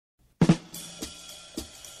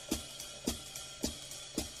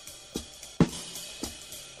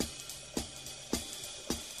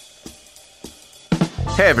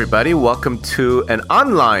Hey everybody, welcome to an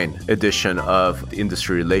online edition of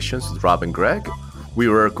Industry Relations with Rob and Greg. We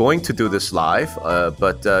were going to do this live,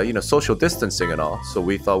 but social distancing and all, so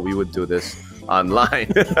we thought we would do this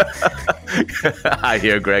online. I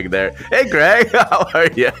hear Greg there. Hey Greg, how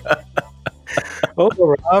are you? Hola,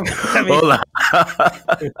 Rob. Hola.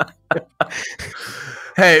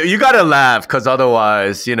 Hey, you gotta laugh because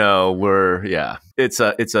otherwise, it's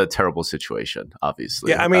a terrible situation,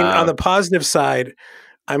 obviously. Yeah, on the positive side,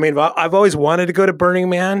 I've always wanted to go to Burning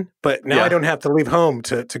Man, but now I don't have to leave home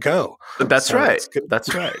to go. That's right.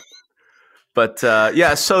 That's right. But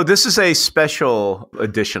so this is a special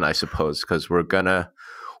edition, I suppose, because we're gonna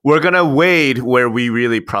wade where we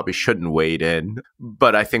really probably shouldn't wade in,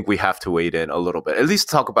 but I think we have to wade in a little bit, at least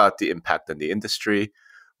talk about the impact on the industry.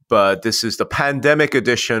 But this is the pandemic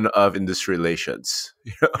edition of Industry Relations.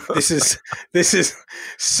 This is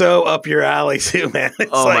so up your alley too, man.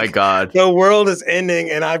 It's my God, the world is ending,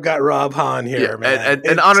 and I've got Rob Hahn here, man.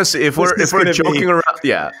 And honestly, if we're joking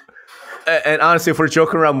around, and honestly, if we're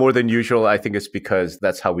joking around more than usual, I think it's because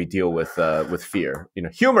that's how we deal with fear.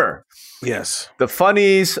 Humor. Yes, the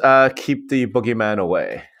funnies keep the boogeyman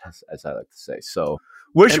away, as I like to say. So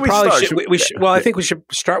where should we start? I think we should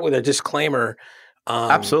start with a disclaimer.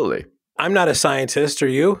 Absolutely. I'm not a scientist. Are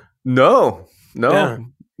you? No. Yeah.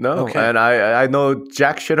 Okay. And I know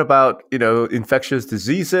jack shit about, infectious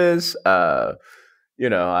diseases. I'm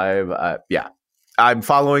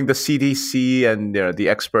following the CDC and the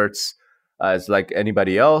experts as like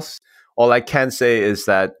anybody else. All I can say is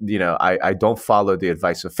that, I don't follow the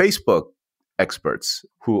advice of Facebook experts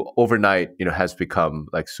who overnight, has become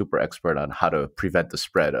like super expert on how to prevent the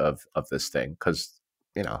spread of this thing. Cause,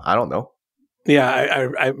 I don't know.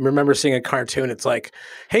 Yeah, I remember seeing a cartoon. It's like,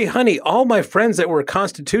 hey, honey, all my friends that were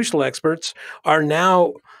constitutional experts are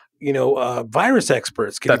now, virus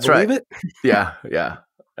experts. Can you believe it? Yeah.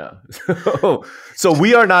 So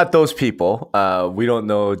we are not those people. We don't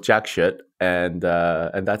know jack shit, and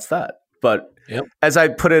that's that. But as I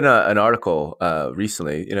put in an article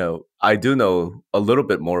recently, I do know a little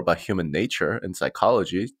bit more about human nature and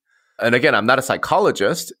psychology. And again, I'm not a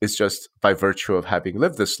psychologist. It's just by virtue of having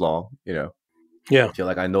lived this long, Yeah. I feel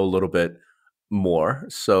like I know a little bit more.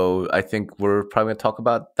 So I think we're probably going to talk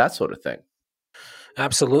about that sort of thing.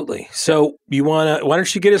 Absolutely. So why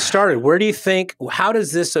don't you get us started? Where do you think, how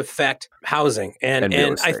does this affect housing? And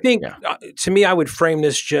I think, to me, I would frame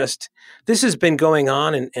this this has been going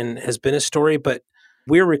on and has been a story, but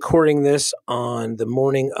we're recording this on the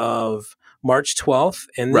morning of March 12th.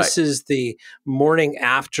 And this is the morning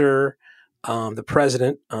after the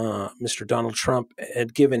president, Mr. Donald Trump,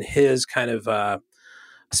 had given his kind of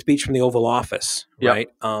speech from the Oval Office, right?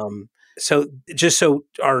 So just so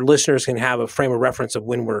our listeners can have a frame of reference of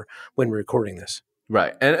when we're recording this,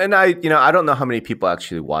 right? And I don't know how many people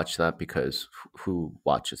actually watch that, because who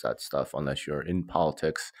watches that stuff unless you're in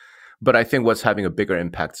politics? But I think what's having a bigger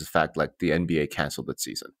impact is the fact like the NBA canceled its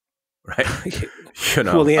season, right?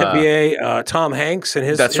 Well, the NBA, Tom Hanks and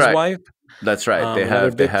his wife. That's right. They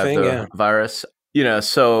have the virus.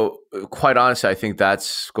 So quite honestly, I think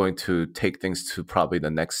that's going to take things to probably the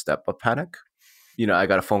next step of panic. I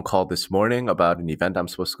got a phone call this morning about an event I'm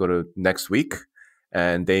supposed to go to next week,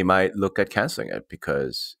 and they might look at canceling it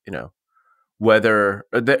because, and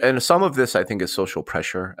some of this I think is social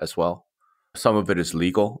pressure as well. Some of it is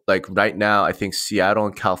legal. Like right now, I think Seattle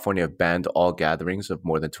and California have banned all gatherings of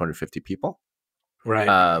more than 250 people.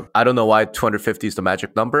 Right. I don't know why 250 is the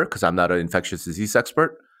magic number, because I'm not an infectious disease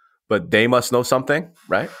expert, but they must know something,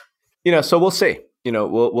 right? So we'll see.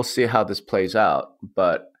 We'll see how this plays out.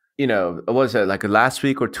 But what was it, like last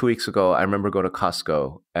week or 2 weeks ago? I remember going to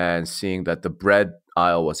Costco and seeing that the bread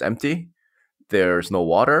aisle was empty. There's no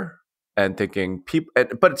water, and thinking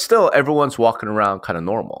but still everyone's walking around kind of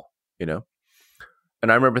normal,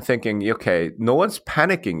 And I remember thinking, okay, no one's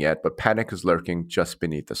panicking yet, but panic is lurking just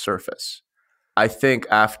beneath the surface. I think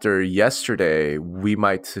after yesterday, we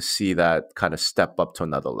might see that kind of step up to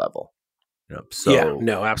another level.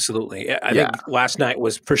 Absolutely. I think last night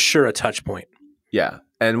was for sure a touch point. Yeah.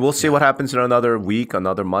 And we'll see what happens in another week,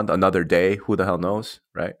 another month, another day. Who the hell knows,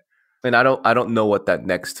 right? And I don't know what that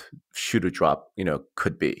next shoe to drop,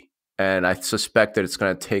 could be. And I suspect that it's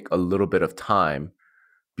going to take a little bit of time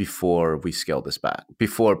before we scale this back,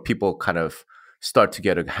 before people kind of start to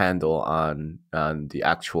get a handle on the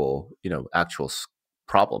actual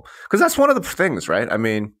problem. Because that's one of the things, right? I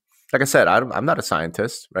mean, like I said, I'm not a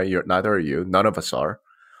scientist, right? Neither are you. None of us are.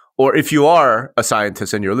 Or if you are a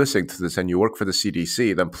scientist and you're listening to this and you work for the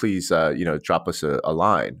CDC, then please, drop us a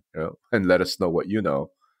line, and let us know what you know.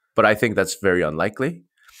 But I think that's very unlikely.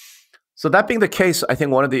 So that being the case, I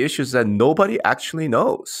think one of the issues is that nobody actually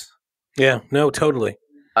knows. Yeah, no, totally.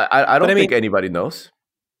 I don't think anybody knows.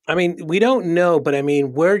 I mean, we don't know, but I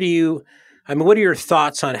mean, what are your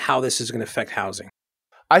thoughts on how this is going to affect housing?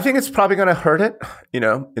 I think it's probably going to hurt it,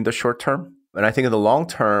 in the short term. And I think in the long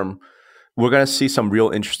term, we're going to see some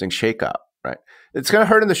real interesting shakeout, right? It's going to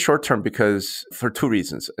hurt in the short term because for two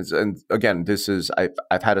reasons. And again,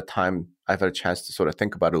 I've had a chance to sort of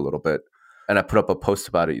think about it a little bit. And I put up a post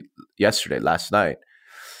about it last night.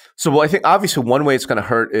 So I think obviously one way it's going to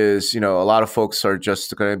hurt is, a lot of folks are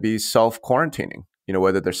just going to be self-quarantining,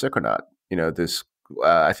 whether they're sick or not.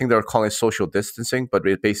 I think they're calling it social distancing, but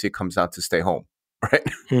it basically comes down to stay home, right?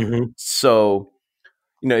 Mm-hmm. So,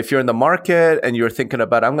 if you're in the market and you're thinking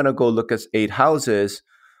about, I'm going to go look at 8 houses,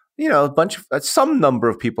 some number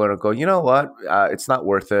of people are going to go, you know what, it's not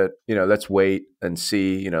worth it. Let's wait and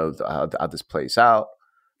see, how this plays out.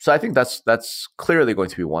 So I think that's clearly going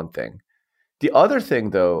to be one thing. The other thing,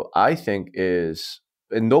 though, I think is,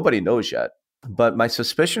 and nobody knows yet, but my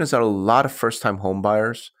suspicion is that a lot of first-time home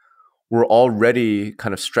buyers were already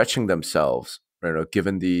kind of stretching themselves,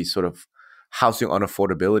 given the sort of housing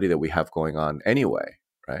unaffordability that we have going on anyway,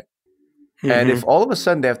 right? Mm-hmm. And if all of a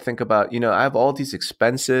sudden they have to think about, I have all these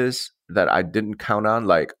expenses that I didn't count on,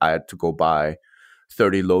 like I had to go buy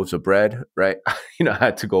 30 loaves of bread, right? I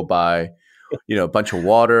had to go buy a bunch of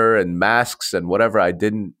water and masks and whatever I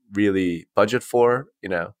didn't really budget for,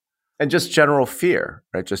 and just general fear,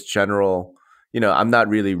 right? Just general, I'm not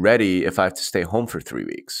really ready if I have to stay home for 3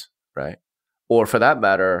 weeks, right? Or for that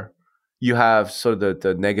matter, you have sort of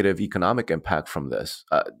the negative economic impact from this.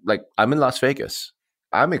 Like I'm in Las Vegas.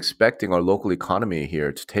 I'm expecting our local economy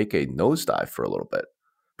here to take a nosedive for a little bit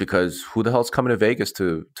because who the hell's coming to Vegas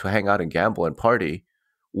to hang out and gamble and party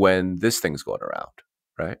when this thing's going around,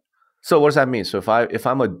 right? So what does that mean? So if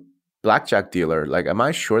I'm a blackjack dealer, like, am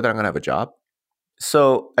I sure that I'm going to have a job?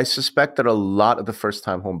 So I suspect that a lot of the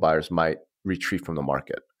first-time home buyers might retreat from the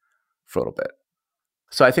market for a little bit.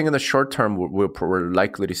 So I think in the short term, we're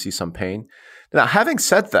likely to see some pain. Now, having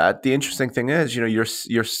said that, the interesting thing is,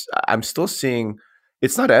 I'm still seeing,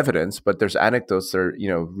 it's not evidence, but there's anecdotes that are,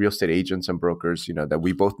 real estate agents and brokers, that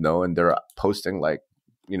we both know, and they're posting like,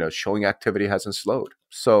 showing activity hasn't slowed.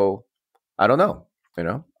 So I don't know.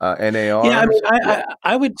 NAR. Yeah,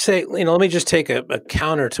 I would say, let me just take a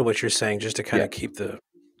counter to what you're saying, just to kind of keep the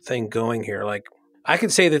thing going here. Like, I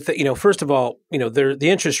could say that, first of all, the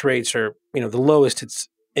interest rates are, the lowest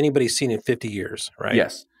anybody's seen in 50 years, right?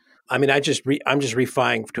 Yes. I'm just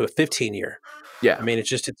refining to a 15-year. Yeah. I mean,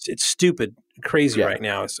 it's stupid, crazy right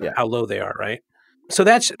now. How low they are, right? So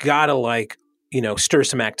that's gotta stir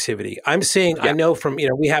some activity. I'm seeing, I know from,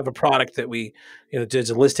 we have a product that we, did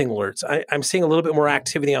listing alerts. I'm seeing a little bit more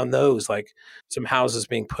activity on those, like some houses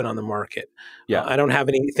being put on the market. Yeah. I don't have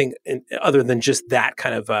anything other than just that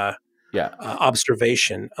kind of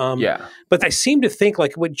observation. But I seem to think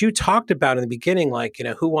like what you talked about in the beginning, like,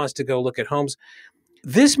 who wants to go look at homes?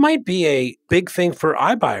 This might be a big thing for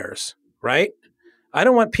iBuyers, right? I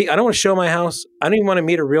don't want to show my house. I don't even want to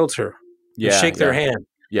meet a realtor and shake their hand.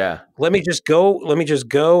 Yeah. Let me just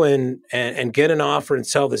go and get an offer and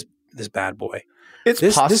sell this bad boy. This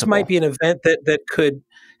possible. This might be an event that could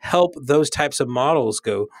help those types of models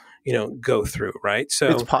go through, right? So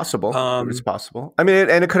it's possible. It's possible. I mean,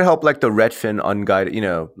 and it could help like the Redfin unguided,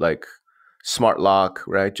 like smart lock,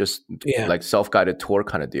 right? Just like self-guided tour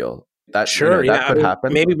kind of deal. That could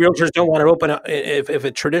happen. Maybe realtors don't want to open if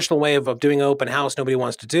a traditional way of doing an open house nobody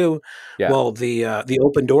wants to do. Yeah. Well, the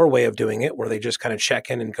open door way of doing it, where they just kind of check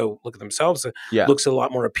in and go look at themselves, looks a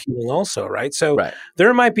lot more appealing, also, right? So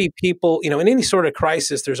there might be people, in any sort of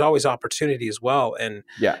crisis, there's always opportunity as well, and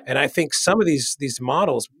I think some of these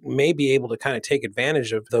models may be able to kind of take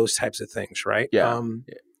advantage of those types of things, right? Yeah.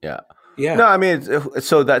 No, I mean,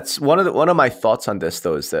 so that's one of my thoughts on this,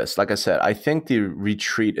 though, is this. Like I said, I think the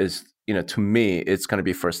retreat is, to me, it's going to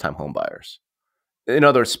be first-time home buyers. In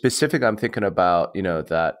other words, specific, I'm thinking about,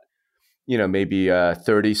 that, maybe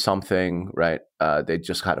 30-something, right? They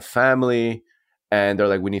just had a family, and they're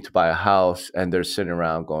like, we need to buy a house, and they're sitting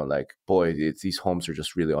around going like, boy, these homes are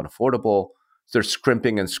just really unaffordable. So they're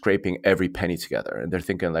scrimping and scraping every penny together, and they're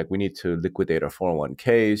thinking like, we need to liquidate our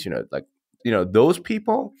 401ks, those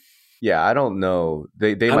people. Yeah, I don't know.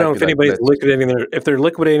 They I don't know if anybody's liquidating if they're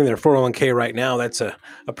liquidating their 401k right now, that's a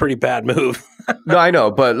pretty bad move. No, I know,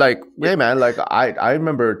 but like, hey man, like I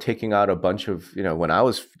remember taking out a bunch of, when I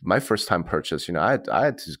was my first time purchase, I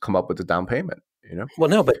had to come up with a down payment, Well,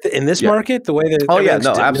 no, but in this market, the way that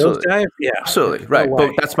absolutely. Absolutely. Right.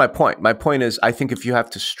 But that's my point. My point is, I think if you have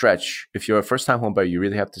to stretch, if you're a first time home buyer, you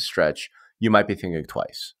really have to stretch. you might be thinking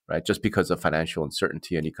twice, right? Just because of financial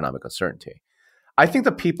uncertainty and economic uncertainty. I think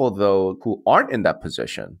the people, though, who aren't in that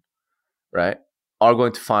position, right, are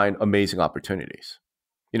going to find amazing opportunities.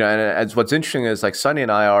 And as what's interesting is like Sunny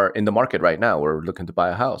and I are in the market right now. We're looking to buy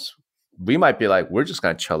a house. We might be like, we're just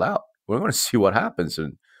going to chill out. We're going to see what happens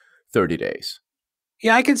in 30 days.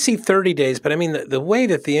 Yeah, I could see 30 days, but I mean the way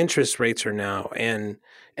that the interest rates are now, and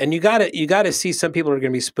you got to see some people are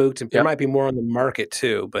going to be spooked, and there might be more on the market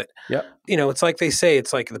too. But it's like they say,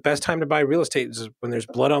 it's like the best time to buy real estate is when there's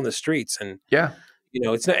blood on the streets, and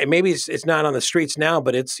it's not. Maybe it's not on the streets now,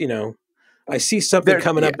 but it's I see something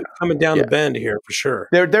coming down the bend here for sure.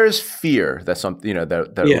 There is fear that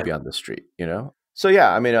that will be on the street. So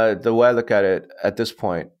I mean, the way I look at it at this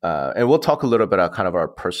point, and we'll talk a little bit about kind of our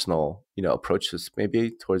personal approaches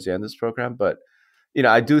maybe towards the end of this program, but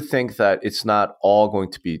I do think that it's not all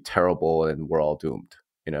going to be terrible and we're all doomed.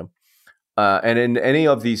 And in any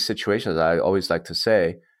of these situations, I always like to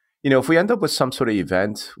say, if we end up with some sort of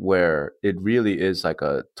event where it really is like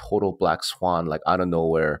a total black swan, like out of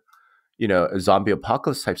nowhere, a zombie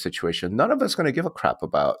apocalypse type situation, none of us going to give a crap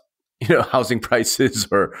about, housing prices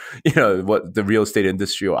or, what the real estate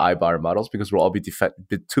industry or iBuyer models, because we'll all be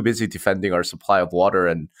too busy defending our supply of water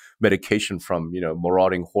and medication from,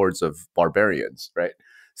 marauding hordes of barbarians, right?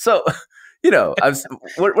 So,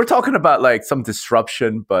 we're talking about like some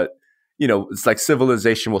disruption, but, it's like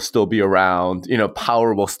civilization will still be around,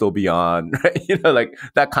 power will still be on, right? Like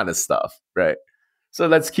that kind of stuff, right? So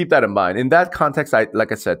let's keep that in mind. In that context,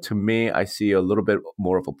 like I said, to me, I see a little bit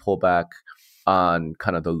more of a pullback on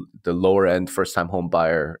kind of the lower end first time home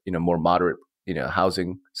buyer, more moderate,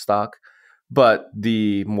 housing stock. But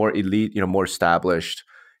the more elite, more established,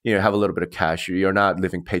 have a little bit of cash, you're not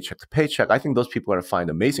living paycheck to paycheck. I think those people are going to find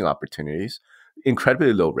amazing opportunities,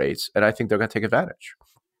 incredibly low rates, and I think they're going to take advantage.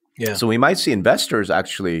 Yeah. So we might see investors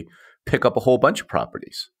actually pick up a whole bunch of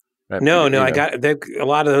properties. Right? No, a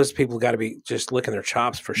lot of those people got to be just licking their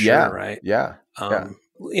chops for sure, right? Yeah.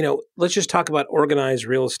 Let's just talk about organized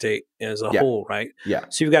real estate as a whole, right? Yeah.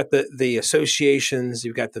 So you've got the associations,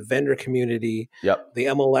 you've got the vendor community, the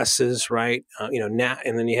MLSs, right?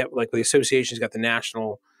 And then you have like the associations, got the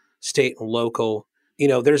national, state, and local.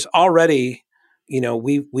 There's already,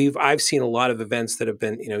 I've seen a lot of events that have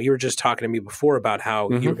been, you were just talking to me before about how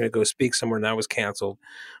you were going to go speak somewhere and that was canceled.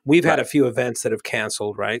 We've had a few events that have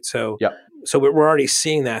canceled, right? So, so we're already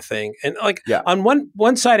seeing that thing. And like on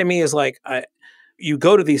one side of me is like, you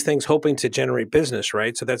go to these things hoping to generate business,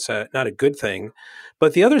 right? So that's not a good thing.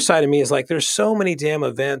 But the other side of me is like, there's so many damn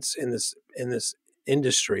events in this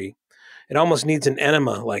industry. It almost needs an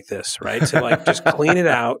enema like this, right? To like just clean it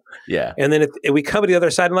out. Yeah. And then if we come to the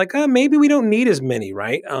other side and like, maybe we don't need as many,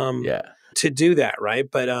 right? To do that, right?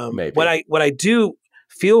 But what I do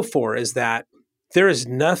feel for is that there is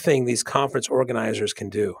nothing these conference organizers can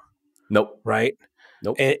do. Nope. Right?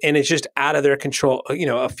 Nope. And it's just out of their control.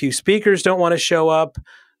 A few speakers don't want to show up.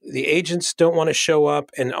 The agents don't want to show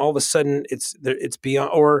up. And all of a sudden it's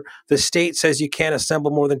beyond, or the state says you can't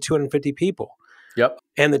assemble more than 250 people. Yep.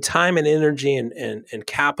 And the time and energy and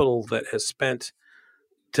capital that has spent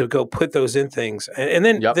to go put those in things. And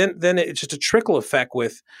then it's just a trickle effect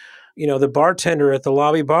with, the bartender at the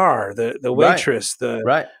lobby bar, the waitress, the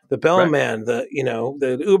bellman,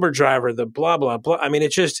 the Uber driver, the blah, blah, blah. I mean,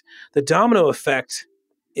 it's just the domino effect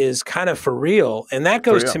is kind of for real. And that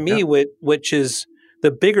goes to me which is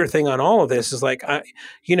the bigger thing on all of this is like,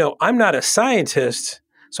 I'm not a scientist,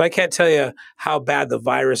 so I can't tell you how bad the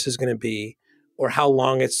virus is going to be or how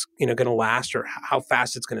long it's going to last or how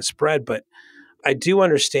fast it's going to spread. But I do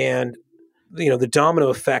understand, the domino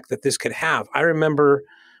effect that this could have. I remember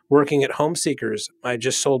working at Home Seekers. I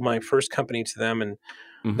just sold my first company to them, and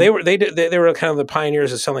they were kind of the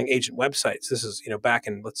pioneers of selling agent websites. This is back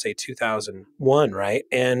in, let's say, 2001, right?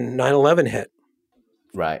 And 9/11 hit.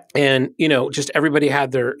 Right. And, just everybody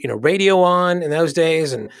had their, radio on in those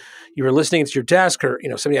days, and you were listening to your desk, or,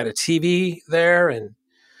 somebody had a TV there, and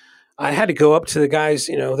I had to go up to the guys,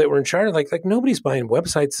 that were in charge, like nobody's buying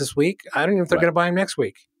websites this week. I don't even know if they're going to buy them next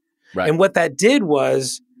week. Right. And what that did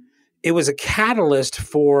was it was a catalyst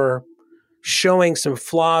for showing some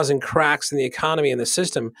flaws and cracks in the economy and the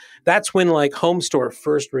system. That's when like Home Store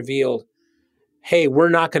first revealed, hey, we're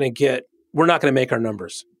not going to make our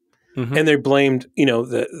numbers. Mm-hmm. And they blamed,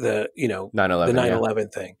 the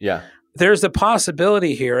 9/11 thing. Yeah. There's the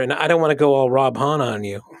possibility here, and I don't want to go all Rob Hahn on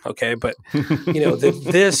you, okay? But,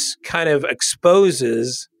 this kind of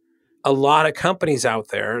exposes a lot of companies out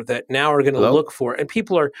there that now are going to look for, and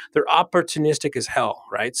they're opportunistic as hell,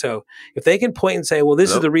 right? So if they can point and say, well,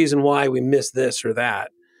 this is the reason why we missed this or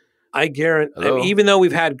that, I guarantee, even though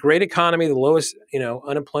we've had great economy, the lowest,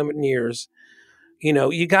 unemployment in years,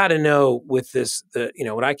 you got to know with this,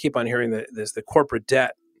 what I keep on hearing, the corporate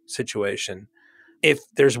debt situation. If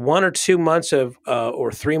there's 1 or 2 months of,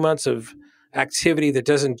 or 3 months of activity that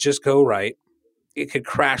doesn't just go right, it could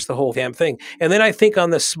crash the whole damn thing. And then I think on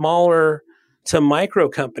the smaller to micro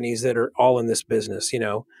companies that are all in this business,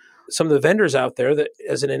 some of the vendors out there that,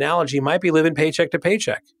 as an analogy, might be living paycheck to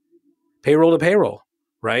paycheck, payroll to payroll,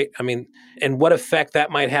 right? I mean, and what effect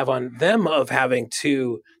that might have on them of having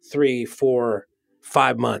 2, 3, 4,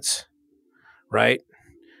 5 months, right?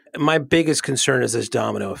 My biggest concern is this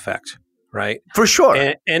domino effect, right? For sure.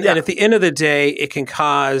 And at the end of the day, it can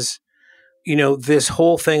cause, this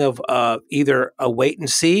whole thing of either a wait and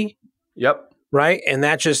see. Yep. Right. And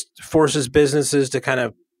that just forces businesses to kind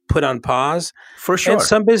of put on pause. For sure. And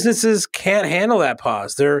some businesses can't handle that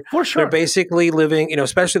pause. They're basically living,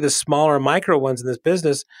 especially the smaller micro ones in this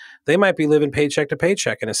business, they might be living paycheck to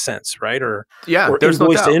paycheck in a sense, right? Or there's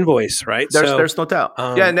invoice no to invoice, right? There's no doubt.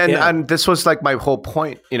 And this was like my whole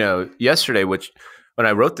point, yesterday, which when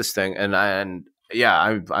I wrote this thing,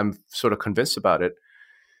 I'm sort of convinced about it.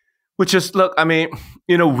 Which is, look, I mean,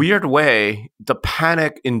 in a weird way, the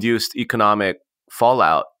panic-induced economic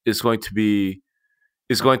fallout is going to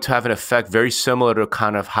have an effect very similar to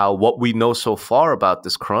kind of how what we know so far about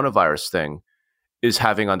this coronavirus thing is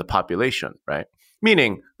having on the population, right?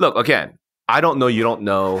 Meaning, look, again, I don't know, you don't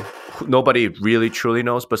know, nobody really truly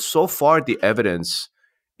knows, but so far the evidence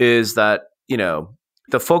is that,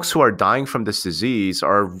 the folks who are dying from this disease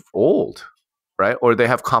are old, right? Or they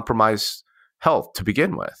have compromised health to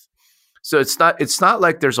begin with. So it's not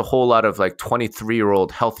like there's a whole lot of like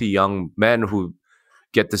 23-year-old healthy young men who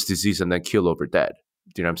get this disease and then keel over dead.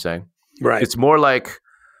 Do you know what I'm saying? Right. It's more like,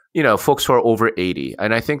 folks who are over 80.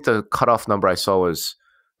 And I think the cutoff number I saw was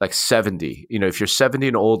like 70. If you're 70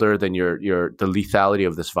 and older, then the lethality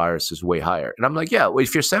of this virus is way higher. And I'm like, yeah, well,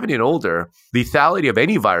 if you're 70 and older, lethality of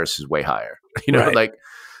any virus is way higher. Right.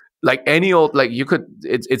 Like any old, like you could,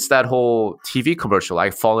 it's that whole TV commercial,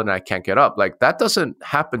 I've fallen and I can't get up. Like that doesn't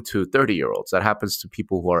happen to 30-year-olds. That happens to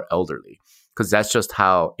people who are elderly because that's just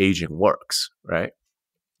how aging works, right?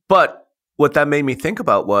 But what that made me think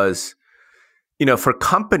about was, for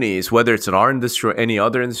companies, whether it's in our industry or any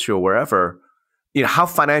other industry or wherever, how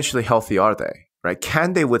financially healthy are they, right?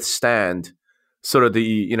 Can they withstand sort of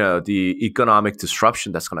the economic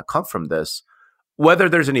disruption that's going to come from this? Whether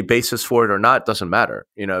there's any basis for it or not doesn't matter.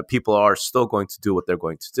 People are still going to do what they're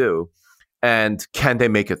going to do. And can they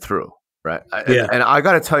make it through? Right. And I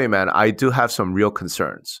got to tell you, man, I do have some real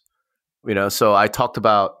concerns. So I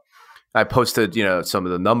posted, some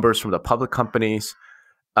of the numbers from the public companies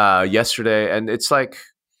yesterday. And it's like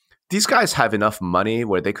these guys have enough money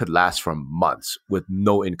where they could last for months with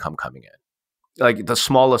no income coming in. Like the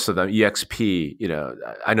smallest of them, EXP,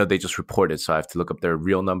 I know they just reported, so I have to look up their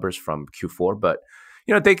real numbers from Q4. But,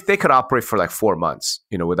 they could operate for like 4 months,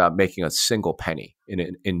 without making a single penny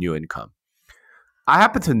in new income. I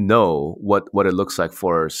happen to know what it looks like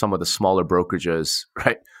for some of the smaller brokerages,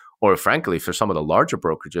 right? Or frankly, for some of the larger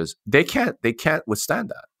brokerages, they can't withstand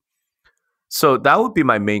that. So that would be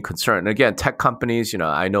my main concern. And again, tech companies,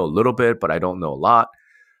 I know a little bit, but I don't know a lot.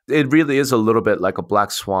 It really is a little bit like a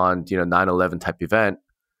black swan, 9/11 type event,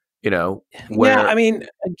 where, I mean,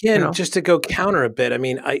 again, just to go counter a bit, I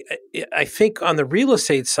mean, I think on the real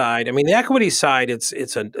estate side, I mean, the equity side, it's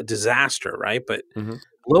a disaster, right? But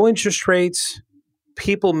low interest rates,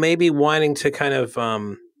 people maybe wanting to kind of,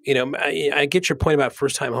 I get your point about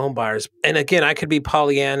first time home buyers. And again, I could be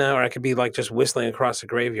Pollyanna or I could be like just whistling across the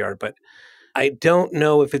graveyard, but I don't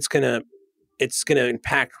know if it's going to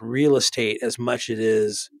impact real estate as much as it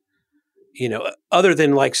is, other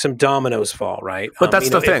than like some dominoes fall, right? But that's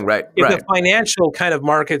the thing, right? If the financial kind of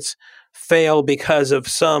markets fail because of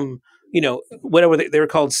some, whatever they were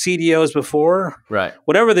called CDOs before, right?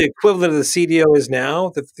 Whatever the equivalent of the CDO is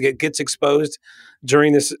now that gets exposed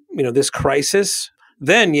during this, this crisis,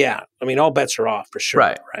 then all bets are off for sure.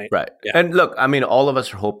 Right. Yeah. And look, I mean, all of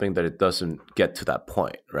us are hoping that it doesn't get to that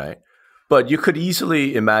point, right? But you could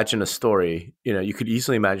easily imagine a story, you could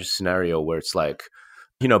easily imagine a scenario where it's like,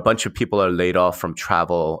 a bunch of people are laid off from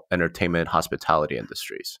travel, entertainment, hospitality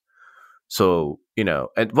industries. So,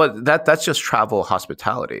 but that's just travel,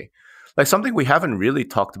 hospitality. Like something we haven't really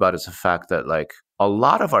talked about is the fact that like a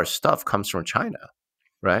lot of our stuff comes from China,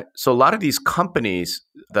 right? So a lot of these companies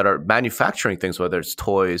that are manufacturing things, whether it's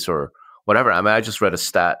toys or whatever. I mean, I just read a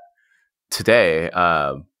stat today,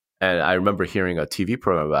 and I remember hearing a TV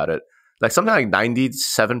program about it. Like something like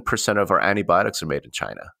 97% of our antibiotics are made in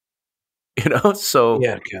China. So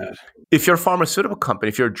if you're a pharmaceutical company,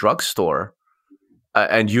 if you're a drugstore,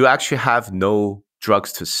 and you actually have no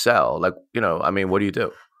drugs to sell, like, I mean, what do?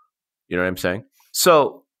 You know what I'm saying?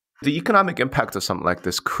 So the economic impact of something like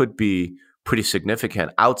this could be pretty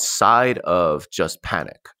significant outside of just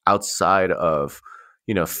panic, outside of,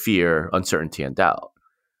 fear, uncertainty, and doubt.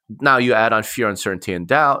 Now you add on fear, uncertainty, and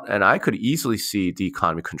doubt, and I could easily see the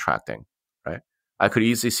economy contracting, right? I could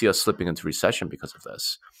easily see us slipping into recession because of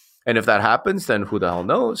this. And if that happens, then who the hell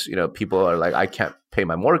knows? People are like, I can't pay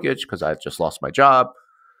my mortgage because I just lost my job.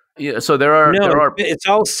 Yeah, so there are. It's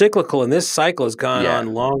all cyclical, and this cycle has gone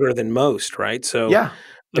on longer than most, right? So, I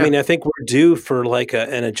mean, I think we're due for like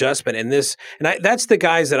an adjustment in this. And that's the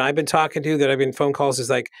guys that I've been talking to, that I've been phone calls, is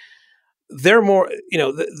like, they're more,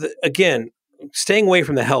 again, staying away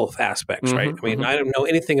from the health aspects, right? I mean, I don't know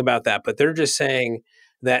anything about that, but they're just saying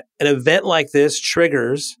that an event like this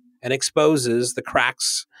triggers and exposes the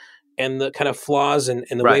cracks and the kind of flaws in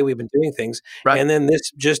the way we've been doing things. Right. And then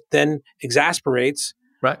this just then exasperates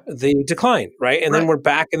the decline, right? And then we're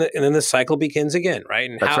back, and then the cycle begins again, right?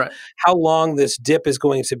 And how long this dip is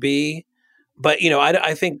going to be. But,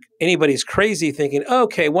 I think anybody's crazy thinking,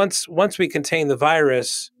 okay, once we contain the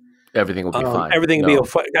virus, everything will be fine. Everything will be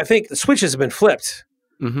fine. I think the switches have been flipped,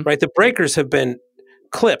 right? The breakers have been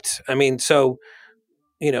clipped. I mean, so,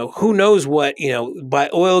 who knows what, by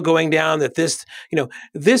oil going down, that this,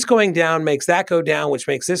 this going down makes that go down, which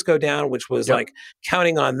makes this go down, which was like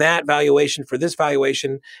counting on that valuation for this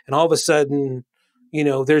valuation. And all of a sudden,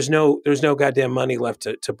 there's no goddamn money left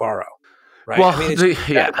to borrow. Right. Well, I mean,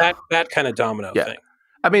 that kind of domino thing.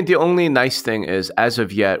 I mean, the only nice thing is, as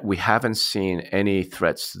of yet, we haven't seen any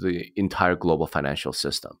threats to the entire global financial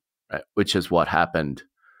system, right? Which is what happened,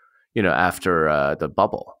 after the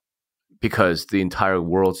bubble, because the entire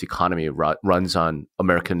world's economy runs on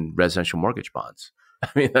American residential mortgage bonds. I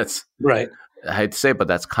mean, that's right. I hate to say it, but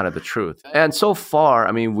that's kind of the truth. And so far,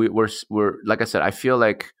 I mean, we're like I said, I feel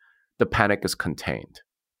like the panic is contained,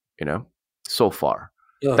 so far.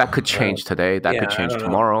 That could change today. That could change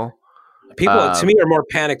tomorrow. People, to me, are more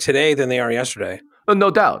panicked today than they are yesterday.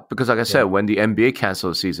 No doubt, because like I said, when the NBA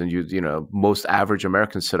cancels the season, most average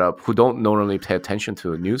Americans sit up who don't normally pay attention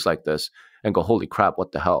to news like this and go, "Holy crap,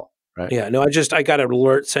 what the hell?" Right? Yeah, no, I got an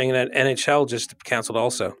alert saying that NHL just canceled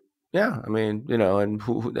also. Yeah, I mean,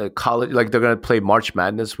 and college, like, they're going to play March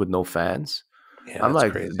Madness with no fans. Yeah, I'm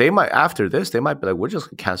like, crazy. They might, after this, they might be like, we're just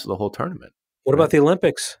going to cancel the whole tournament. What about the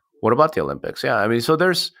Olympics? What about the Olympics? Yeah, I mean,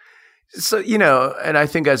 and I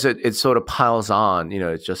think as it sort of piles on,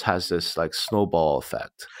 it just has this like snowball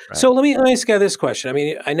effect. Right? So let me ask you this question. I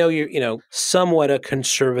mean, I know you're, somewhat a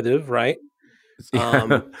conservative, right?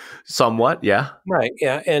 Somewhat, yeah. Right,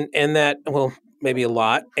 yeah, and that, well, maybe a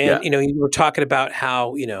lot. And you were talking about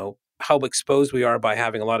how how exposed we are by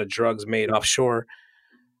having a lot of drugs made offshore.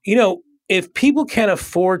 If people can't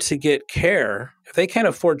afford to get care, if they can't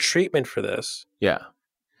afford treatment for this,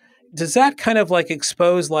 does that kind of like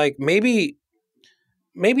expose, like, maybe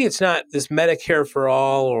it's not this Medicare for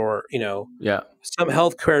all, or some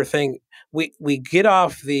healthcare thing. We get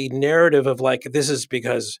off the narrative of like, this is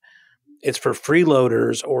because it's for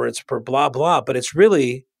freeloaders or it's for blah blah, but it's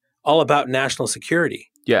really all about national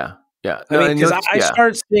security. Yeah. I mean, because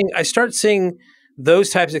I start seeing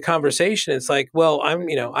those types of conversations. It's like, well,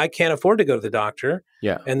 I can't afford to go to the doctor,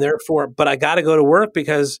 and therefore, but I got to go to work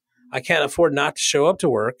because I can't afford not to show up to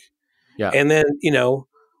work. Yeah. And then,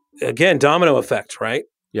 again, domino effect, right?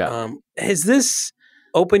 Yeah. Has this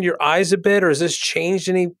opened your eyes a bit, or has this changed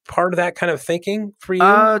any part of that kind of thinking for you?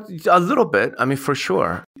 A little bit. I mean, for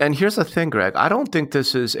sure. And here's the thing, Greg. I don't think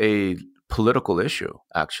this is a political issue,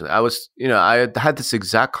 actually. I had this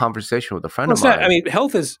exact conversation with a friend of mine. I mean,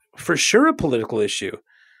 health is for sure a political issue.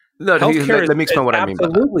 No, let me explain what I mean by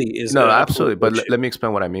that. Absolutely. But let me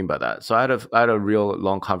explain what I mean by that. So I had a real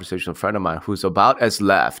long conversation with a friend of mine who's about as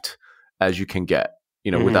left as you can get,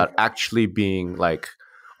 without actually being like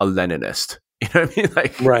a Leninist. You know what I mean?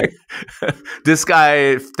 Like, right. This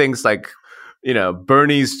guy thinks like,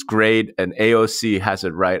 Bernie's great and AOC has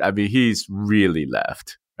it right. I mean, he's really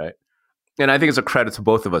left, right? And I think it's a credit to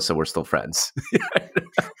both of us that we're still friends.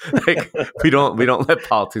 Like, we don't let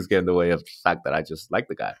politics get in the way of the fact that I just like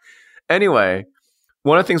the guy. Anyway,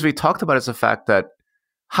 one of the things we talked about is the fact that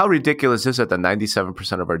how ridiculous is it that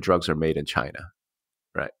 97% of our drugs are made in China,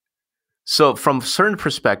 right? So from a certain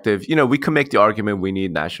perspective, we can make the argument we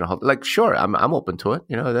need national health. Like, sure, I'm open to it.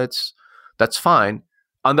 That's fine.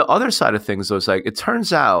 On the other side of things, though, it's like, it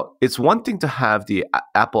turns out it's one thing to have the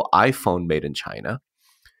Apple iPhone made in China,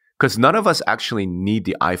 because none of us actually need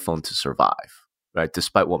the iPhone to survive, right?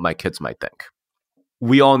 Despite what my kids might think.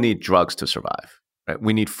 We all need drugs to survive, right?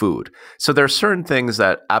 We need food. So there are certain things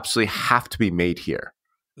that absolutely have to be made here.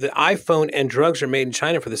 the iPhone and drugs are made in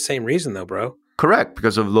China for the same reason, though, bro. Correct,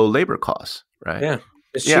 because of low labor costs, right? Yeah,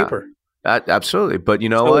 it's cheaper. Absolutely. But you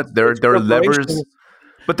know what? There are levers,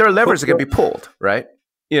 but there are levers that can be pulled, right?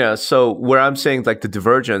 So where I'm saying like the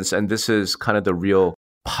divergence, and this is kind of the real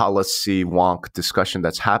policy wonk discussion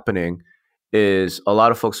that's happening, is a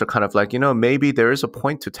lot of folks are kind of like, maybe there is a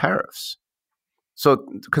point to tariffs. So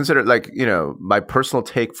consider like, my personal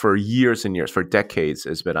take for years and years, for decades,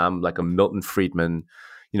 has been I'm like a Milton Friedman,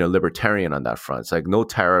 libertarian on that front. It's like no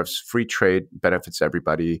tariffs, free trade benefits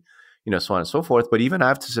everybody, so on and so forth. But even I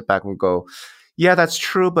have to sit back and go, yeah, that's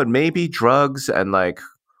true. But maybe drugs and like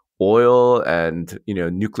oil and,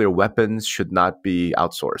 nuclear weapons should not be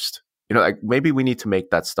outsourced. Like maybe we need to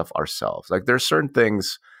make that stuff ourselves. Like there are certain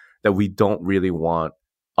things that we don't really want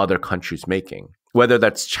other countries making, whether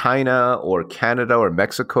that's China or Canada or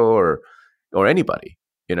Mexico or anybody,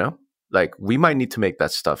 like we might need to make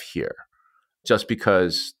that stuff here just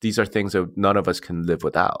because these are things that none of us can live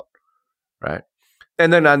without. Right.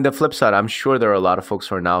 And then on the flip side, I'm sure there are a lot of folks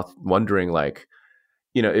who are now wondering like,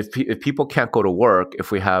 if people can't go to work,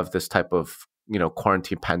 if we have this type of,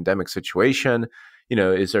 quarantine pandemic situation,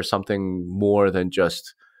 is there something more than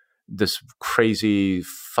just this crazy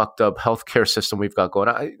fucked up healthcare system we've got going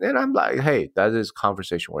on? And I'm like, hey, that is a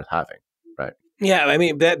conversation worth having, right? Yeah, I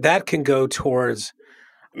mean that can go towards,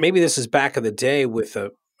 maybe this is back in the day with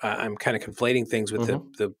I'm kind of conflating things with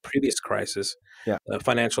the previous crisis, the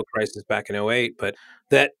financial crisis back in 2008, but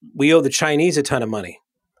that we owe the Chinese a ton of money,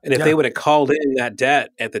 and if they would have called in that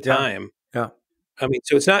debt at the time, I mean,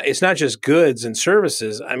 so it's not just goods and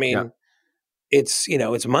services. I mean, it's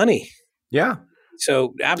it's money. Yeah.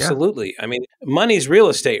 So absolutely. I mean, money's real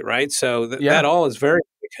estate, right? So that all is very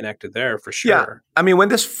connected there for sure. Yeah. I mean, when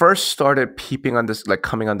this first started peeping on this, like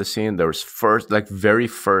coming on the scene, there was very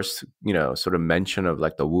first, sort of mention of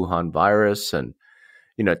like the Wuhan virus and,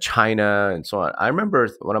 China and so on. I remember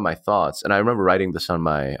one of my thoughts, and I remember writing this on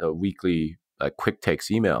my weekly quick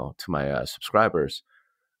takes email to my subscribers,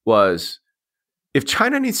 was if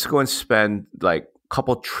China needs to go and spend like a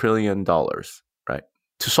couple $1 trillion, right,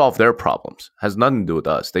 to solve their problems, has nothing to do with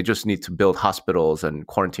us. They just need to build hospitals and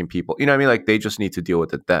quarantine people. You know what I mean? Like they just need to deal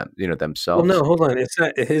with it themselves. Well, no, hold on.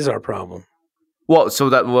 It is our problem. Well, so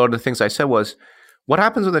that one of the things I said was, what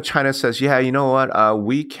happens when China says, yeah, you know what?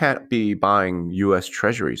 We can't be buying U.S.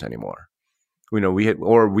 treasuries anymore. We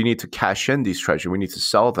need to cash in these treasuries. We need to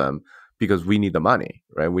sell them because we need the money,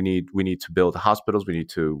 right? We need to build hospitals. We need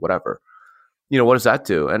to whatever. What does that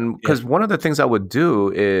do? And because one of the things I would do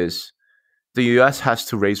is the U.S. has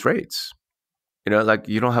to raise rates. Like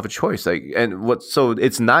you don't have a choice. So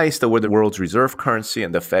it's nice that we're the world's reserve currency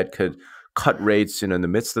and the Fed could cut rates, in the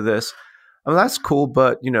midst of this. I mean, that's cool,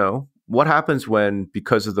 but what happens when,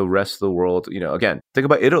 because of the rest of the world, again, think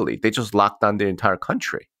about Italy. They just locked down the entire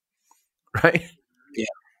country, right? Yeah.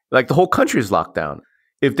 Like the whole country is locked down.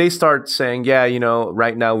 If they start saying, yeah,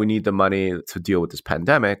 right now we need the money to deal with this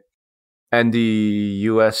pandemic, and the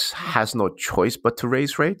U.S. has no choice but to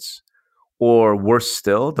raise rates, or worse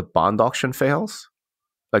still, the bond auction fails,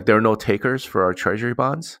 like there are no takers for our treasury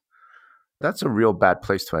bonds, that's a real bad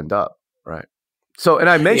place to end up, right? So, and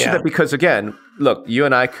I mentioned that because, again, look, you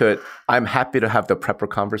and I'm happy to have the prepper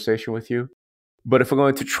conversation with you. But if we're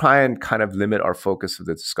going to try and kind of limit our focus of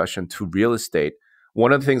the discussion to real estate,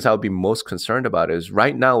 one of the things I'll be most concerned about is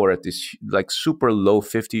right now we're at this like super low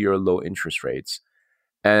 50-year low interest rates.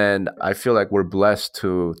 And I feel like we're blessed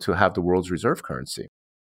to have the world's reserve currency.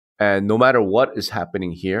 And no matter what is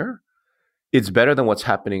happening here, it's better than what's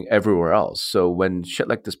happening everywhere else. So when shit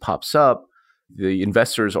like this pops up, the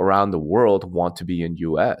investors around the world want to be in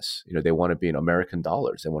US. They want to be in American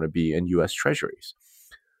dollars. They want to be in US treasuries.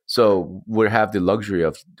 So we have the luxury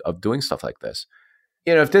of doing stuff like this.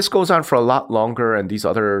 If this goes on for a lot longer and these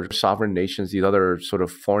other sovereign nations, these other sort of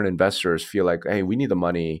foreign investors feel like, hey, we need the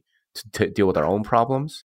money to deal with our own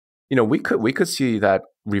problems, we could see that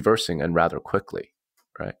reversing and rather quickly,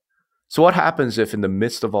 right? So what happens if in the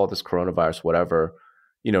midst of all this coronavirus, whatever,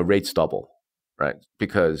 rates double? Right?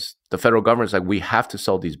 Because the federal government's like, we have to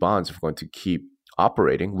sell these bonds if we're going to keep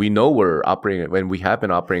operating. We know we're operating, when we have been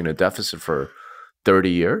operating in a deficit for 30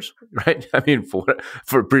 years, right? I mean,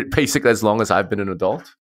 for basically as long as I've been an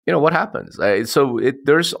adult, what happens?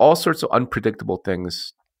 There's all sorts of unpredictable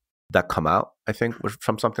things that come out, I think,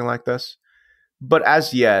 from something like this. But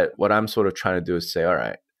as yet, what I'm sort of trying to do is say, all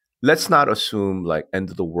right, let's not assume like end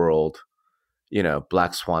of the world,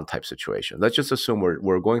 black swan type situation. Let's just assume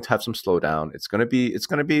we're going to have some slowdown. It's gonna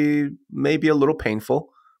be maybe a little painful,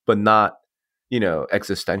 but not,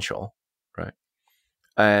 existential, right?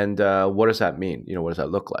 And what does that mean? What does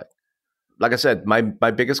that look like? like I said, my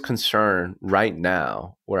biggest concern right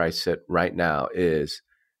now, where I sit right now, is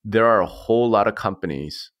there are a whole lot of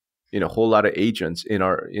companies, a whole lot of agents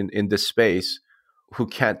in this space who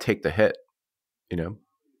can't take the hit. No,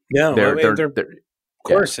 they're of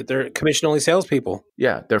course, they're commission-only salespeople.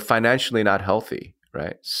 Yeah, they're financially not healthy,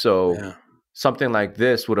 right? So something like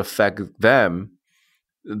this would affect them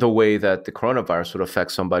the way that the coronavirus would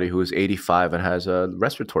affect somebody who is 85 and has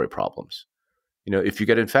respiratory problems. If you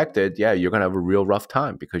get infected, you're going to have a real rough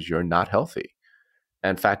time because you're not healthy.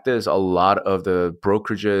 And fact is, a lot of the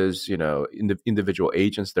brokerages, individual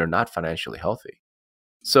agents, they're not financially healthy.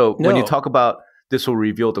 So when you talk about this will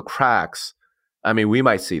reveal the cracks, I mean, we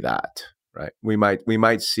might see that, right? We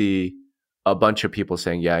might see a bunch of people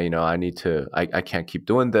saying, I can't keep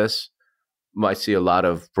doing this. Might see a lot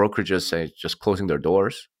of brokerages say just closing their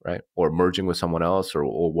doors, right? Or merging with someone else or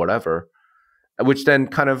whatever, which then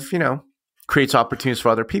kind of, creates opportunities for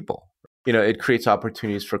other people. It creates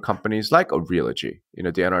opportunities for companies like Realogy.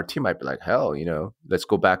 The NRT might be like, hell, let's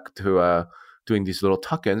go back to doing these little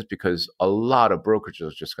tuck-ins because a lot of brokerages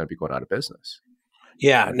are just going to be going out of business.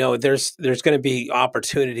 Yeah, no, there's going to be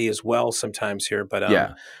opportunity as well sometimes here, but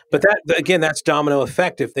that again, that's domino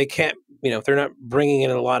effect. If they can't, if they're not bringing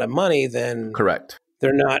in a lot of money, then correct,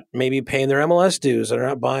 they're not maybe paying their MLS dues. They're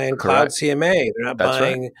not buying Cloud CMA. They're not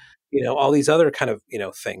buying, all these other kind of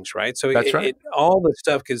things, right? So all the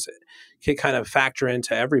stuff can kind of factor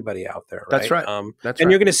into everybody out there, right? That's right. And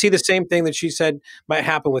you're going to see the same thing that she said might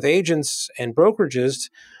happen with agents and brokerages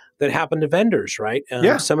that happen to vendors, right?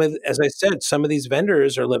 As I said, some of these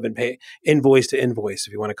vendors are living pay invoice to invoice,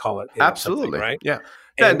 if you want to call it. Absolutely, right? Yeah.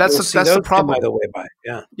 That's the problem. By the way,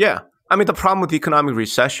 yeah. I mean, the problem with economic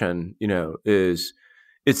recession, is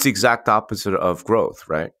it's the exact opposite of growth,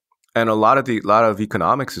 right? And a lot of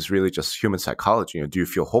economics is really just human psychology. Do you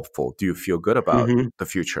feel hopeful? Do you feel good about the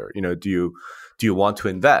future? Do you want to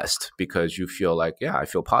invest because you feel like, I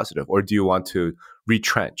feel positive, or do you want to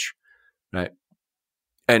retrench, right?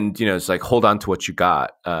 And it's like hold on to what you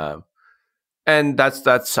got, and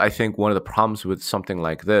that's I think one of the problems with something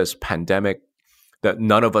like this pandemic, that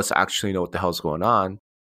none of us actually know what the hell's going on.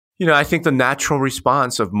 I think the natural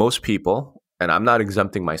response of most people, and I'm not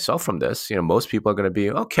exempting myself from this, most people are going to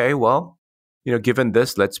be okay. Well, given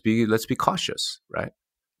this, let's be cautious, right?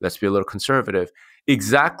 Let's be a little conservative.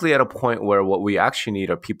 Exactly at a point where what we actually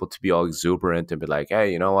need are people to be all exuberant and be like,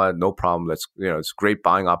 hey, you know what? No problem. Let's, it's a great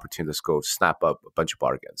buying opportunity. Let's go snap up a bunch of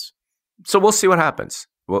bargains. So we'll see what happens.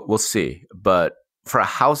 We'll see. But for a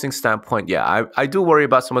housing standpoint, I do worry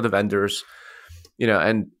about some of the vendors,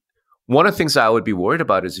 and one of the things that I would be worried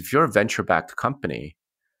about is if you're a venture-backed company,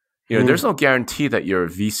 there's no guarantee that your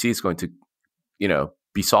VC is going to,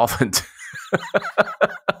 be solvent.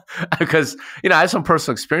 Because, I have some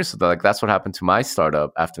personal experience with that. Like, that's what happened to my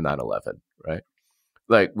startup after 9/11, right?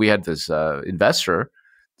 Like, we had this investor,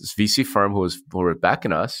 this VC firm who were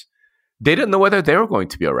backing us. They didn't know whether they were going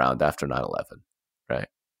to be around after 9/11, right?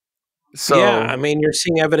 So, I mean, you're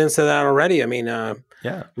seeing evidence of that already. I mean,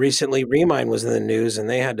 recently Remind was in the news and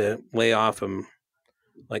they had to lay off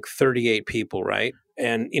like 38 people, right?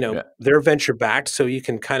 And, they're venture backed, so you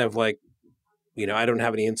can kind of like, I don't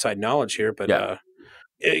have any inside knowledge here, but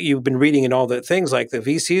you've been reading in all the things like the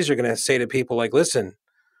VCs are going to say to people like, listen,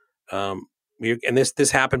 and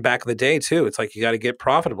this happened back in the day too. It's like, you got to get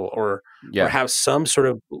profitable or have some sort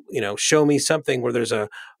of, show me something where there's a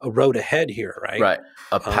road ahead here. Right. Right.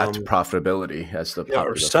 A path to profitability as the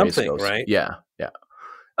or something, goes. Right. Yeah. Yeah.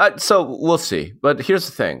 So we'll see. But here's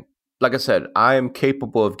the thing. Like I said, I am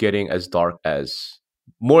capable of getting as dark as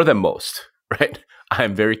more than most, right? I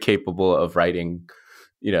am very capable of writing,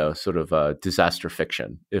 sort of disaster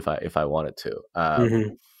fiction if I wanted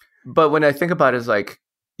to. But when I think about it, it's like,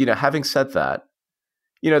 having said that,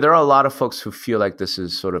 there are a lot of folks who feel like this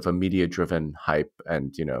is sort of a media-driven hype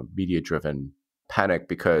and, media-driven panic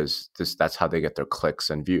because that's how they get their clicks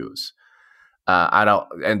and views.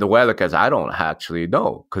 And the way I look at it, I don't actually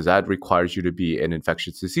know, because that requires you to be an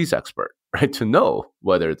infectious disease expert, right? To know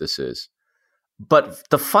whether this is. But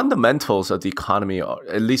the fundamentals of the economy,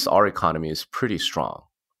 at least our economy, is pretty strong,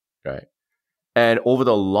 right? And over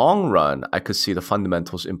the long run, I could see the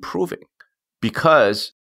fundamentals improving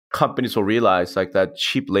because companies will realize like that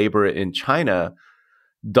cheap labor in China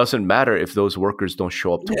doesn't matter if those workers don't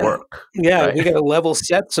show up to work. Yeah, right? We got to level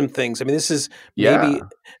set some things. I mean, this is maybe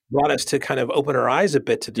brought us to kind of open our eyes a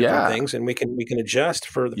bit to different things, and we can adjust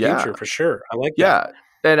for the future for sure. I like that. Yeah.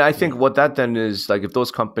 And I think what that then is, like, if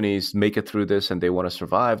those companies make it through this and they want to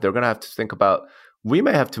survive, they're going to have to think about, we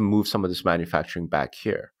may have to move some of this manufacturing back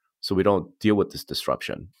here so we don't deal with this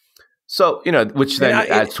disruption. So, which then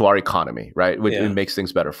adds to our economy, right? It makes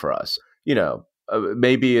things better for us.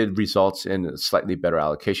 maybe it results in a slightly better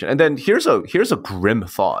allocation. And then here's a grim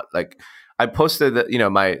thought. Like I posted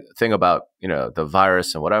my thing about, the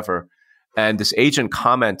virus and whatever. And this agent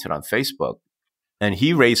commented on Facebook and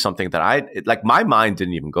he raised something that my mind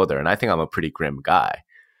didn't even go there. And I think I'm a pretty grim guy.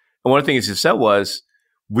 And one of the things he said was,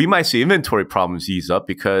 we might see inventory problems ease up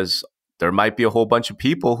because there might be a whole bunch of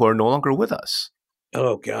people who are no longer with us.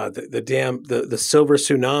 Oh God, the silver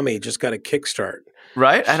tsunami just got a kickstart.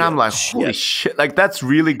 Right? And I'm like, holy shit. Like, that's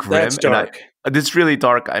really grim. That's dark. It's really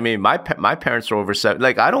dark. I mean, my parents are over 70.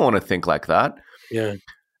 Like, I don't want to think like that. Yeah.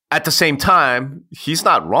 At the same time, he's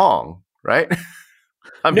not wrong, right?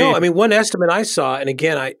 I mean, one estimate I saw, and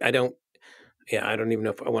again, I don't even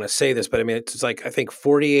know if I want to say this, but I mean, it's like, I think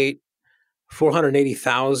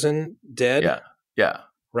 480,000 dead. Yeah.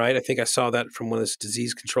 Right? I think I saw that from one of those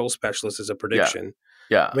disease control specialists as a prediction.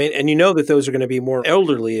 Yeah. I mean, and that those are going to be more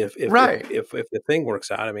elderly if the thing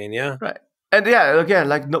works out. I mean, yeah. Right. And again,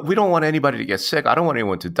 like, no, we don't want anybody to get sick. I don't want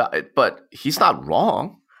anyone to die, but he's not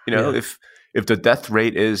wrong. If the death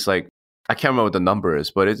rate is like, I can't remember what the number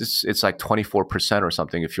is, but it's like 24% or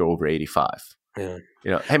something if you're over 85. Yeah.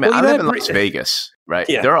 Hey man, I live in Las Vegas, right?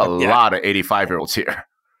 Yeah, there are a lot of 85-year-olds here,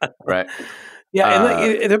 right? Yeah,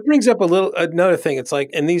 and that brings up another thing. It's like,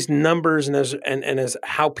 and these numbers and as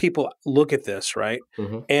how people look at this, right?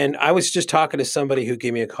 Mm-hmm. And I was just talking to somebody who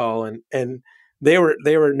gave me a call, and they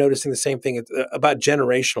were noticing the same thing about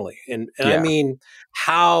generationally, and I mean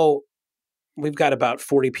how we've got about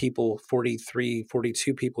 40 people, 43,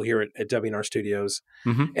 42 people here at WNR Studios,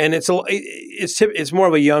 mm-hmm. and it's more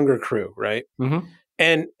of a younger crew, right? Mm-hmm.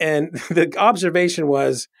 And the observation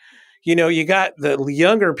was, you got the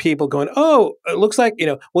younger people going, oh, it looks like,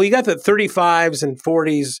 you got the 35s and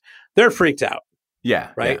 40s, they're freaked out. Yeah.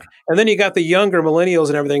 Right. Yeah. And then you got the younger millennials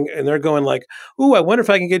and everything, and they're going like, ooh, I wonder if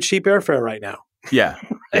I can get cheap airfare right now. Yeah.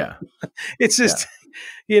 Yeah. It's just,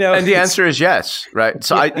 And the answer is yes. Right.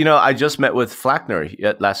 So I just met with Flackner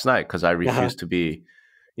last night because I refused to be,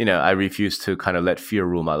 I refused to kind of let fear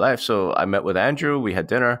rule my life. So I met with Andrew, we had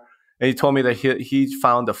dinner. And he told me that he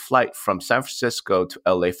found a flight from San Francisco to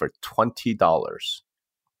LA for $20.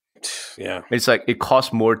 Yeah. It's like it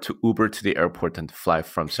costs more to Uber to the airport than to fly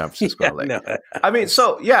from San Francisco to LA. No. I mean,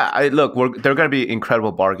 so look, they're going to be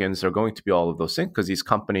incredible bargains. They're going to be all of those things because these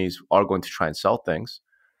companies are going to try and sell things.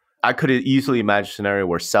 I could easily imagine a scenario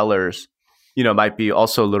where sellers, might be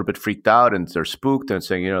also a little bit freaked out and they're spooked and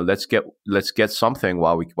saying, let's get something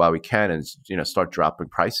while we can and start dropping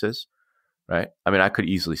prices. Right. I mean, I could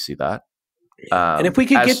easily see that. And if we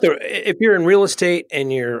could if you're in real estate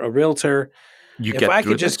and you're a realtor, I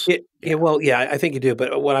think you do.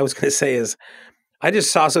 But what I was going to say is, I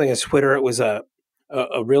just saw something on Twitter. It was a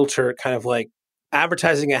realtor kind of like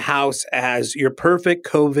advertising a house as your perfect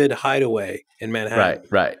COVID hideaway in Manhattan.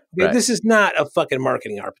 Right. This is not a fucking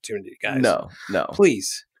marketing opportunity, guys. No.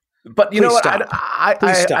 Please. But you know what? Stop.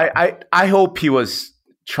 I hope he was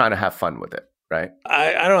trying to have fun with it. Right.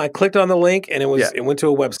 I don't know. I clicked on the link and it went to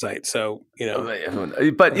a website. So,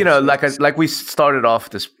 but like we started off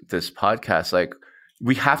this podcast, like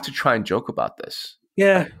we have to try and joke about this.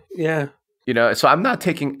 Yeah. Yeah. So I'm not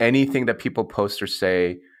taking anything that people post or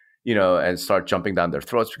say, and start jumping down their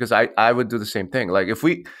throats because I would do the same thing. Like if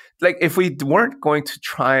we weren't going to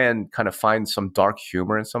try and kind of find some dark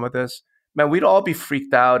humor in some of this, man, we'd all be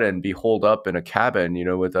freaked out and be holed up in a cabin,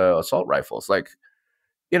 with assault rifles. Like,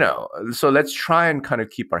 so let's try and kind of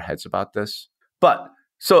keep our heads about this. But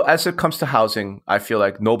so as it comes to housing, I feel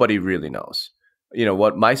like nobody really knows.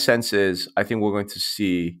 What my sense is, I think we're going to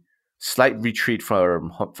see slight retreat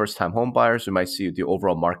from first-time home buyers. We might see the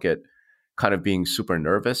overall market kind of being super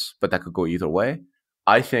nervous, but that could go either way.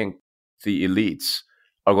 I think the elites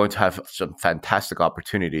are going to have some fantastic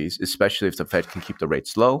opportunities, especially if the Fed can keep the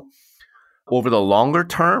rates low. Over the longer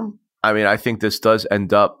term, I mean, I think this does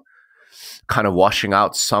end up kind of washing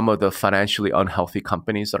out some of the financially unhealthy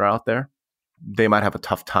companies that are out there. They might have a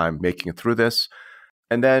tough time making it through this.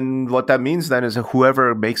 And then what that means then is that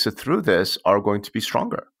whoever makes it through this are going to be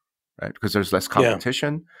stronger, right? Because there's less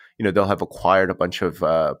competition. Yeah. They'll have acquired a bunch of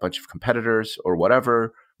competitors or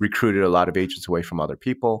whatever, recruited a lot of agents away from other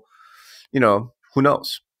people. Who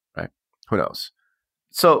knows, right? Who knows?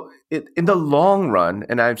 So in the long run,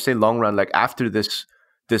 and I say long run, like after this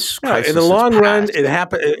crisis in the long run,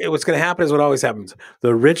 what's going to happen is what always happens.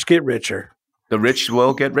 The rich get richer. The rich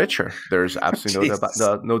will get richer. There's absolutely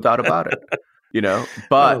no doubt about it.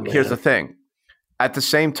 But here's the thing. At the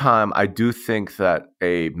same time, I do think that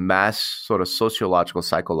a mass sort of sociological,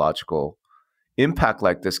 psychological impact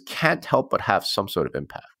like this can't help but have some sort of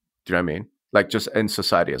impact. Do you know what I mean? Like just in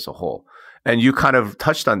society as a whole. And you kind of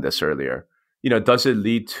touched on this earlier. Does it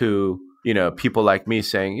lead to people like me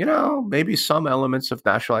saying, maybe some elements of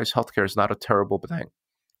nationalized healthcare is not a terrible thing,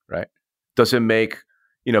 right? Doesn't make,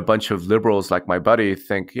 a bunch of liberals like my buddy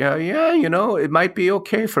think, it might be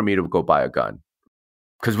okay for me to go buy a gun.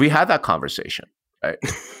 Because we had that conversation, right?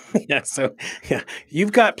 So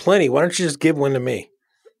you've got plenty. Why don't you just give one to me?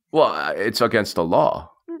 Well, it's against the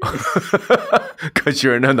law because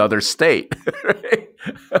you're in another state. Right?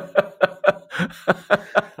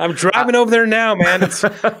 I'm driving over there now, man.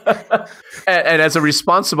 And as a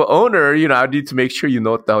responsible owner, I need to make sure you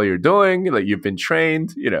know what the hell you're doing. Like you've been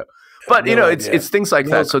trained, But it's things like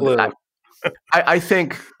that. So I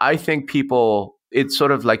think people, it's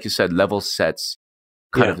sort of like you said, level sets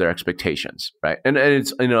kind of their expectations, right? And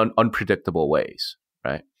it's in unpredictable ways,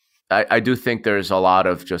 right? I do think there's a lot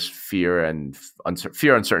of just fear,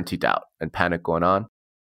 uncertainty, doubt, and panic going on.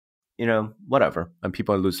 Whatever, and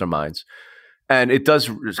people lose their minds. And it does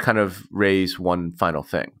kind of raise one final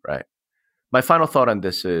thing, right? My final thought on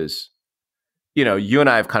this is, you and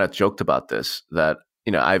I have kind of joked about this, that,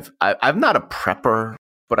 I'm not a prepper,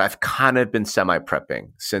 but I've kind of been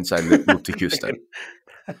semi-prepping since I moved to Houston,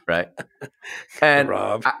 right? And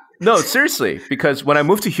no, seriously, because when I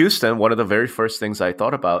moved to Houston, one of the very first things I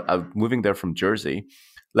thought about, I was moving there from Jersey,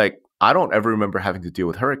 like I don't ever remember having to deal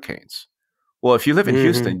with hurricanes. Well, if you live in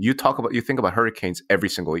Houston, you think about hurricanes every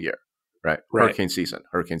single year. Right. Hurricane season.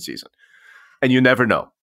 And you never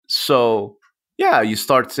know. So you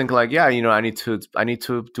start thinking like, I need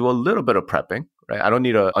to do a little bit of prepping, right? I don't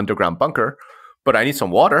need an underground bunker, but I need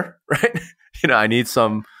some water, right? I need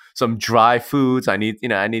some dry foods. I need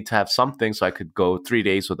to have something so I could go 3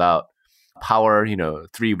 days without power,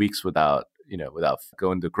 3 weeks without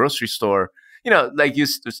going to the grocery store, like you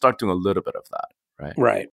start doing a little bit of that. Right.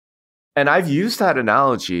 Right. And I've used that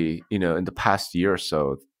analogy, in the past year or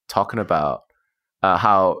so, talking about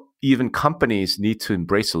how even companies need to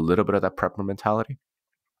embrace a little bit of that prepper mentality.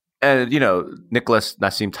 And, Nicholas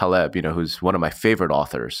Nassim Taleb, who's one of my favorite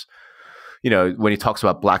authors, when he talks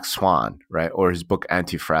about Black Swan, right, or his book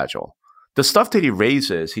Anti-Fragile, the stuff that he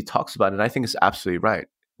raises, he talks about, and I think is absolutely right.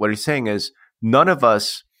 What he's saying is none of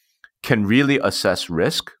us can really assess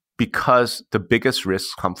risk because the biggest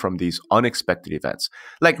risks come from these unexpected events.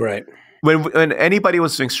 Like when anybody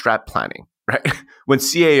was doing strat planning, right? When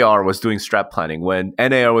CAR was doing strat planning, when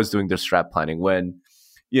NAR was doing their strat planning, when,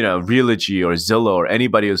 Realogy or Zillow or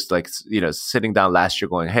anybody was like, sitting down last year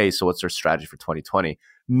going, hey, so what's their strategy for 2020?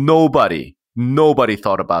 Nobody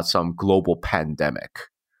thought about some global pandemic,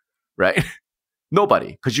 right?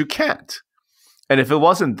 Nobody, because you can't. And if it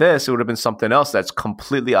wasn't this, it would have been something else that's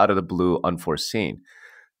completely out of the blue, unforeseen.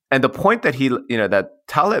 And the point that that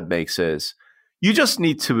Taleb makes is you just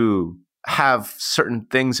need to have certain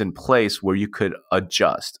things in place where you could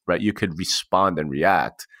adjust, right? You could respond and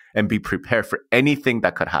react and be prepared for anything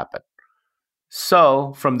that could happen.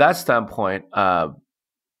 So from that standpoint,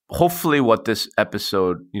 hopefully what this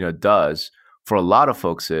episode, does for a lot of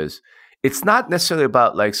folks is it's not necessarily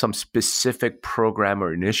about like some specific program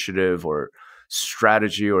or initiative or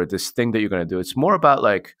strategy or this thing that you're going to do. It's more about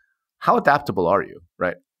like, how adaptable are you,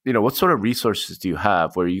 right? What sort of resources do you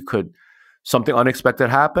have where you could, something unexpected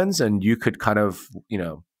happens and you could kind of,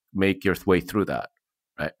 make your way through that,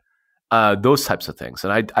 right? Those types of things.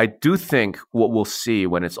 And I do think what we'll see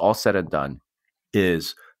when it's all said and done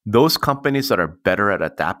is those companies that are better at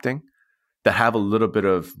adapting, that have a little bit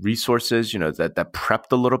of resources, that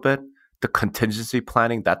prepped a little bit, the contingency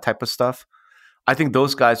planning, that type of stuff. I think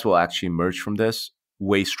those guys will actually emerge from this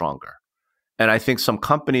way stronger. And I think some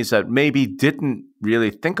companies that maybe didn't really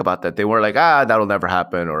think about that, they were like, that'll never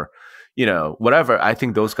happen or, whatever. I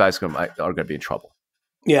think those guys are going to be in trouble.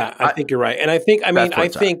 Yeah, I think you're right. And I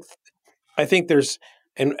think there's,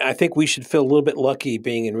 and I think we should feel a little bit lucky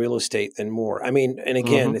being in real estate than more. I mean, and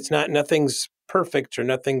again, it's nothing's perfect or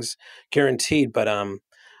nothing's guaranteed, but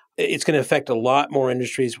it's going to affect a lot more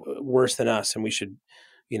industries worse than us. And we should,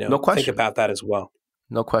 think about that as well.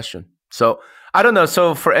 No question. So I don't know.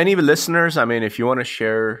 So for any listeners, I mean, if you want to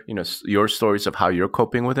share, your stories of how you're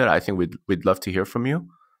coping with it, I think we'd love to hear from you.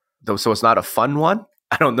 So it's not a fun one.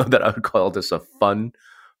 I don't know that I would call this a fun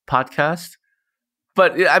podcast.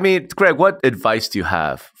 But I mean, Greg, what advice do you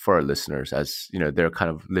have for our listeners as, they're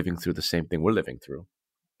kind of living through the same thing we're living through?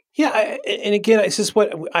 Yeah. And again, this is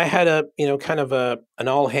what I had an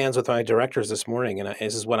all hands with my directors this morning. And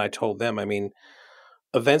this is what I told them. I mean,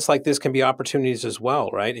 events like this can be opportunities as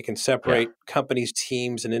well, right? It can separate companies,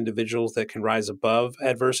 teams, and individuals that can rise above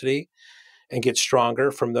adversity and get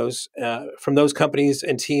stronger from those companies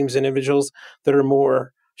and teams and individuals that are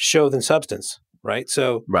more show than substance, right?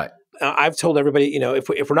 So I've told everybody, if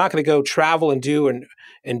we're not going to go travel and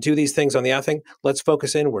do these things on the other thing, let's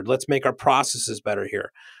focus inward. Let's make our processes better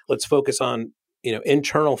here. Let's focus on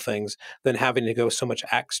internal things than having to go so much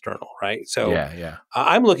external, right? So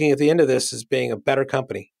I'm looking at the end of this as being a better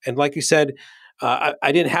company. And like you said,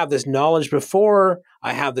 I didn't have this knowledge before.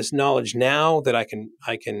 I have this knowledge now that I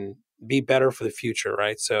can be better for the future,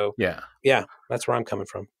 right? So that's where I'm coming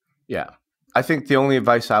from. Yeah. I think the only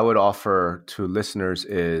advice I would offer to listeners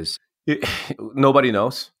is nobody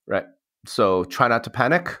knows, right? So try not to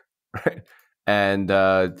panic, right? And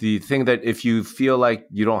the thing that if you feel like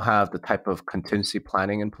you don't have the type of contingency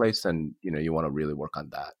planning in place, then you want to really work on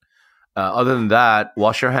that. Other than that,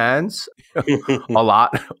 wash your hands a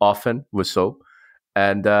lot, often with soap,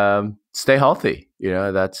 and stay healthy.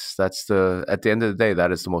 That's at the end of the day,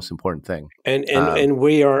 that is the most important thing. And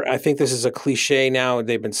we are. I think this is a cliche now.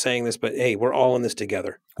 They've been saying this, but hey, we're all in this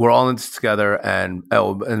together. We're all in this together, and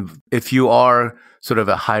if you are sort of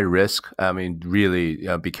a high risk, I mean, really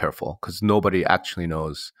be careful, because nobody actually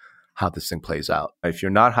knows how this thing plays out. If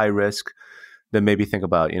you're not high risk, then maybe think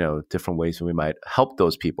about different ways that we might help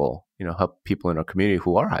those people. Help people in our community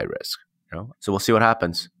who are high risk. So we'll see what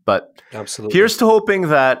happens. But absolutely, here's to hoping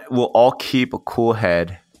that we'll all keep a cool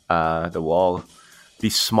head, that we'll all be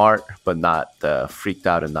smart but not freaked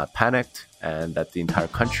out and not panicked, and that the entire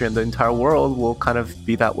country and the entire world will kind of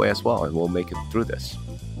be that way as well, and we'll make it through this.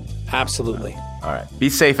 Absolutely. All right. Be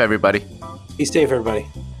safe, everybody. Be safe, everybody.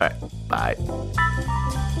 All right. Bye.